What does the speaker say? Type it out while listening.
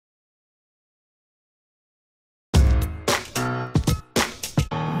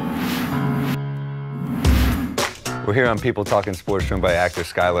We're here on People Talking Sports, joined by actor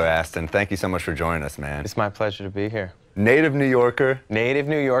Skylar Astin. Thank you so much for joining us, man. It's my pleasure to be here. Native New Yorker. Native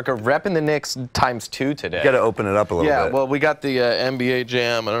New Yorker, repping the Knicks ×2 today. You got to open it up a little bit. Yeah, well, we got the NBA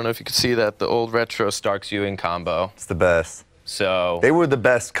Jam. I don't know if you can see that, the old retro Starks-Ewing combo. It's the best. So they were the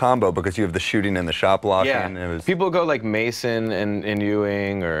best combo because you have the shooting and the shot blocking. Yeah. It was... People go like Mason and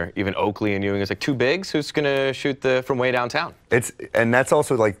Ewing, or even Oakley and Ewing. It's like two bigs. Who's gonna shoot from way downtown? And that's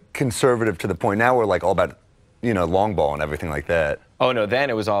also like conservative to the point. Now we're like all about, you know, long ball and everything like that. Oh no, then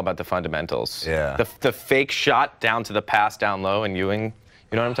it was all about the fundamentals. Yeah. The fake shot down to the pass down low and Ewing.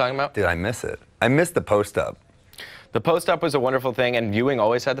 You know what I'm talking about? Dude, I miss it. I miss the post up. The post up was a wonderful thing, and Ewing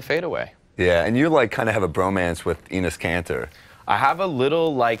always had the fadeaway. Yeah, and you like kind of have a bromance with Enes Kanter. I have a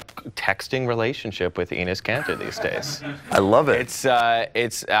little like texting relationship with Enes Kanter these days. I love it.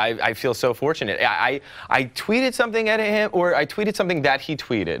 I feel so fortunate. I tweeted something at him, or I tweeted something that he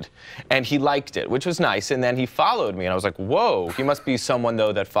tweeted, and he liked it, which was nice. And then he followed me, and I was like, whoa, he must be someone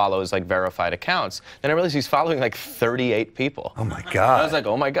though that follows like verified accounts. Then I realized he's following like 38 people. Oh my God. I was like,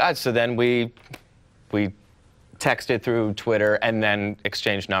 oh my God. So then we texted through Twitter and then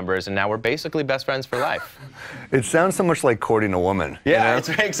exchanged numbers, and now we're basically best friends for life. It sounds so much like courting a woman. Yeah, you know? It's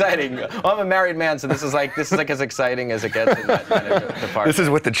very exciting. Well, I'm a married man, so this is like as exciting as it gets in that kind of department. This is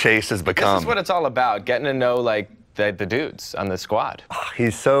what the chase has become. This is what it's all about, getting to know like the dudes on the squad.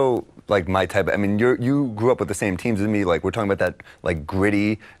 He's so like my type. I mean, you grew up with the same teams as me. Like we're talking about that like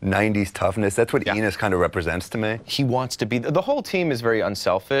gritty '90s toughness. That's what Enes kind of represents to me. He wants to be. The whole team is very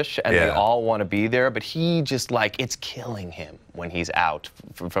unselfish, and they all want to be there. But he just like it's killing him when he's out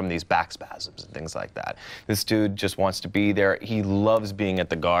from these back spasms and things like that. This dude just wants to be there. He loves being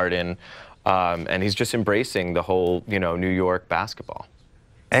at the Garden, and he's just embracing the whole New York basketball.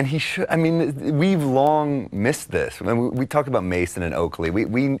 And he should. I mean, we've long missed this. I mean, we talked about Mason and Oakley.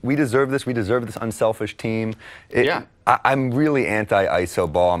 We deserve this. We deserve this unselfish team. I'm really anti-ISO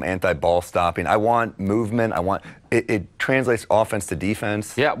ball. I'm anti-ball stopping. I want movement. I want it translates offense to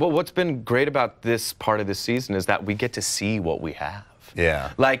defense. Yeah. Well, what's been great about this part of the season is that we get to see what we have.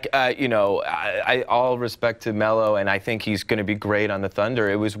 Yeah. Like, I all respect to Melo, and I think he's going to be great on the Thunder.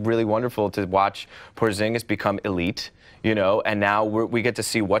 It was really wonderful to watch Porzingis become elite, and now we get to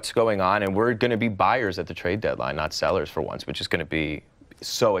see what's going on, and we're going to be buyers at the trade deadline, not sellers for once, which is going to be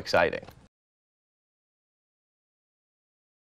so exciting.